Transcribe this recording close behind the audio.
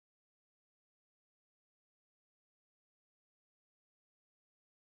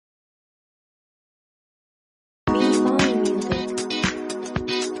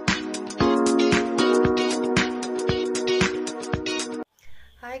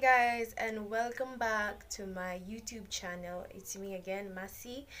guys, and welcome back to my YouTube channel. It's me again,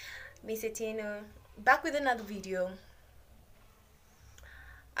 Masetino, back with another video.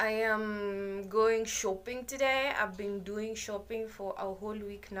 I am going shopping today. I've been doing shopping for a whole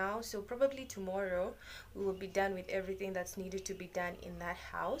week now, so probably tomorrow we will be done with everything that's needed to be done in that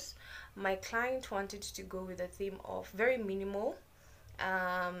house. My client wanted to go with a theme of very minimal,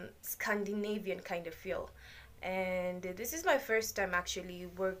 Scandinavian kind of feel, and this is my first time actually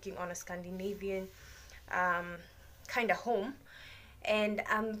working on a Scandinavian kind of home, and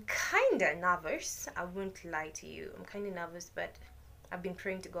I'm kind of nervous. I won't lie to you, I'm kind of nervous, but I've been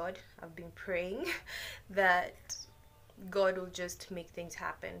praying to God. I've been praying that God will just make things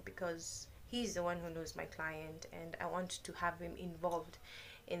happen, because he's the one who knows my client, and I want to have him involved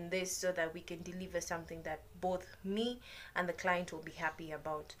in this so that we can deliver something that both me and the client will be happy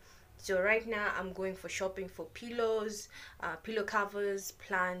about. So right now I'm going for shopping for pillows, pillow covers,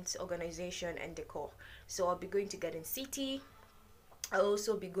 plants, organization, and decor. So I'll be going to Garden City. I'll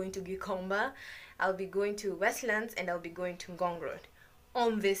also be going to Gikomba. I'll be going to Westlands, and I'll be going to Ngong Road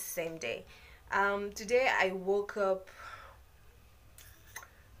on this same day. Today I woke up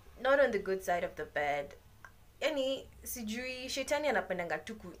not on the good side of the bed. Yani sijui shetani anapendanga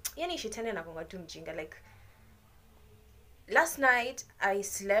tuku. Yani shetani anakonga tu mjinga. Like last night I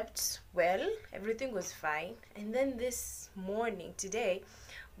slept well, everything was fine, and then this morning today,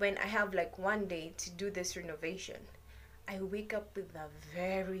 when I have like one day to do this renovation, I wake up with a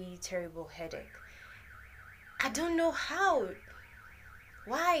very terrible headache. I don't know how.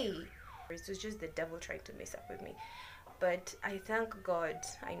 Why? It was just the devil trying to mess up with me. But I thank God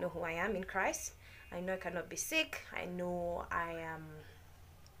I know who I am in Christ. I know I cannot be sick. I know I am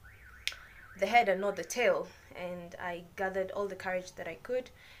the head and not the tail. And I gathered all the courage that I could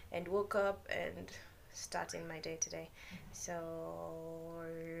and woke up and starting my day today. So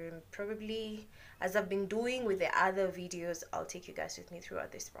probably, as I've been doing with the other videos, I'll take you guys with me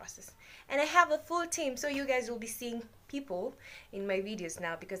throughout this process. And I have a full team, so you guys will be seeing people in my videos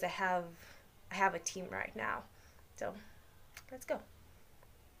now, because I have a team right now. So let's go.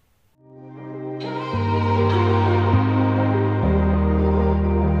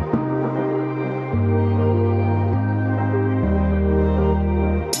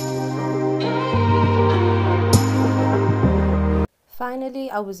 Finally,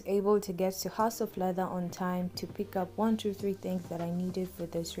 I was able to get to House of Leather on time to pick up 1, 2, 3 things that I needed for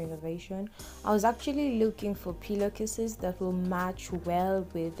this renovation. I was actually looking for pillowcases that will match well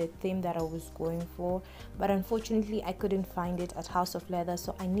with the theme that I was going for, but unfortunately I couldn't find it at House of Leather,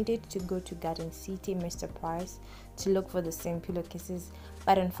 so I needed to go to Garden City, Mr. Price, to look for the same pillowcases.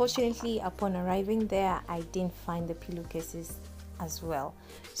 But unfortunately, upon arriving there, I didn't find the pillowcases as well,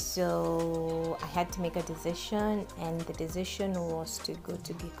 so I had to make a decision, and the decision was to go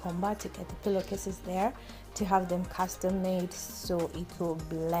to Gikomba to get the pillowcases there, to have them custom made so it will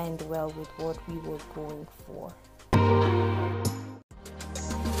blend well with what we were going for.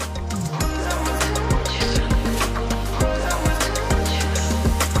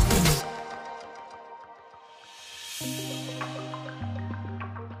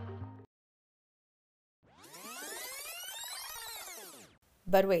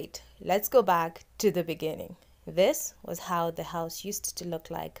 But wait, let's go back to the beginning. This was how the house used to look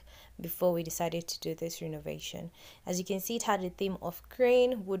like before we decided to do this renovation. As you can see, it had a theme of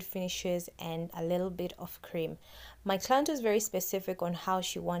green, wood finishes, and a little bit of cream. My client was very specific on how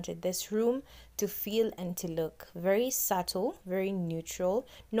she wanted this room to feel and to look. Very subtle, very neutral,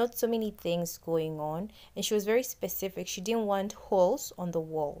 not so many things going on. And she was very specific. She didn't want holes on the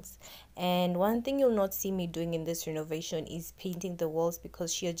walls. And one thing you'll not see me doing in this renovation is painting the walls,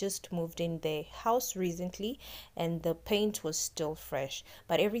 because she had just moved in the house recently and the paint was still fresh.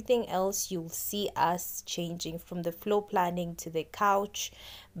 But everything else you'll see us changing, from the floor planning to the couch,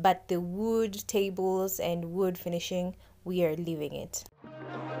 but the wood tables and wood finishing, we are leaving it.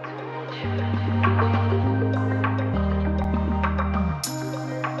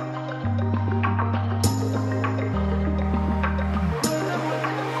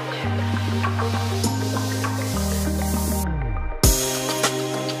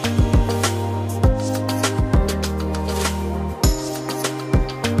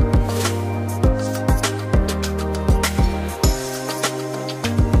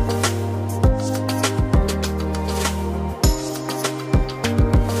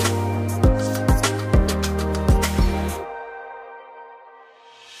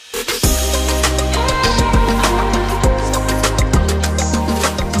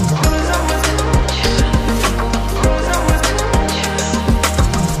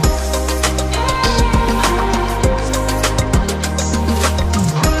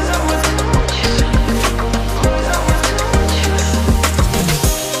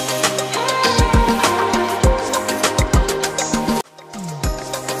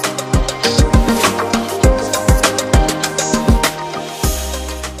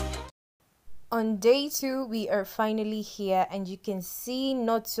 on day 2 we are finally here, and you can see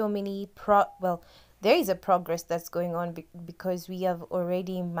not so many there is a progress that's going on because we have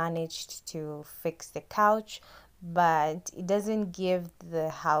already managed to fix the couch, but it doesn't give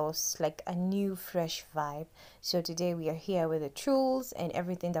the house like a new fresh vibe. So today we are here with the tools and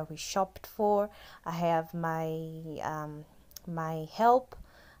everything that we shopped for. I have my help,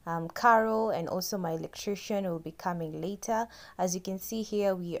 Carol, and also my electrician will be coming later. As you can see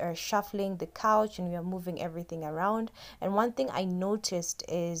here, we are shuffling the couch and we are moving everything around. And one thing I noticed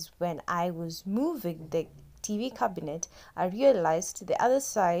is when I was moving the TV cabinet, I realized the other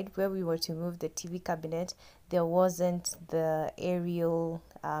side where we were to move the TV cabinet, there wasn't the aerial,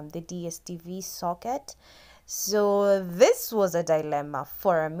 the DSTV socket. So this was a dilemma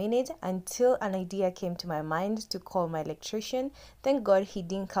for a minute until an idea came to my mind to call my electrician. Thank God he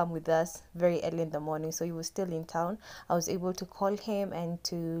didn't come with us very early in the morning, so he was still in town. I was able to call him and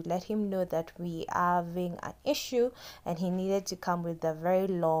to let him know that we are having an issue and he needed to come with a very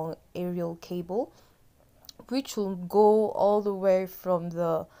long aerial cable, which will go all the way from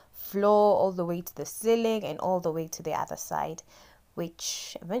the floor all the way to the ceiling and all the way to the other side,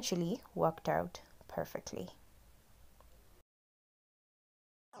 which eventually worked out perfectly.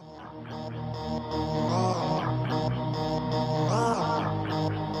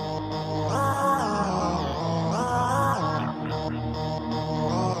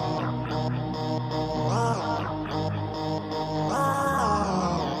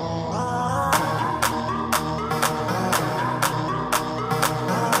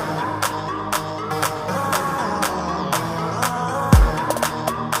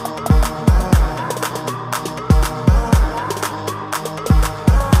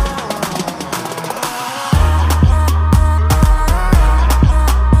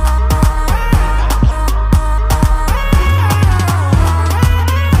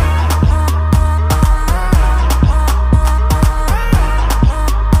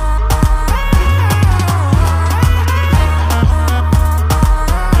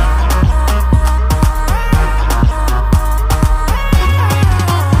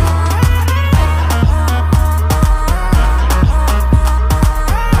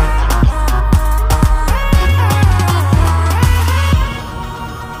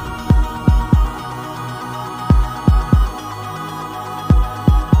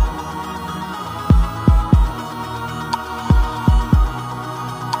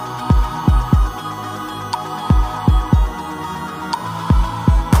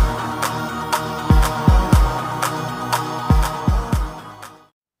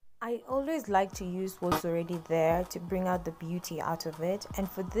 Like to use what's already there to bring out the beauty out of it. And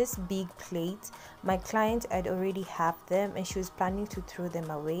for this big plate, my client had already have them and she was planning to throw them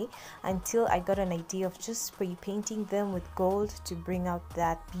away until I got an idea of just spray painting them with gold to bring out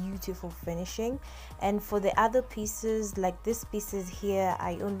that beautiful finishing. And for the other pieces, like these pieces here,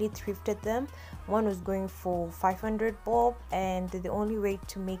 I only thrifted them. One was going for 500 bob, and the only way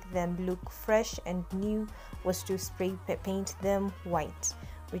to make them look fresh and new was to spray paint them white,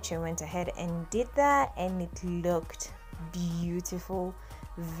 which I went ahead and did that, and it looked beautiful,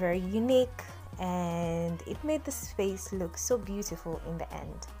 very unique, and it made the space look so beautiful in the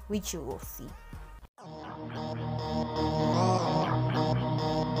end, which you will see.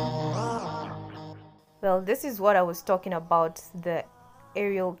 Well, this is what I was talking about, the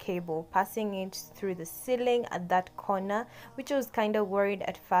aerial cable, passing it through the ceiling at that corner, which I was kind of worried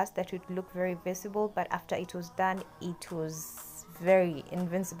at first that it would look very visible, but after it was done, it was very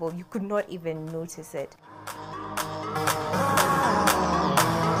invincible. You could not even notice it.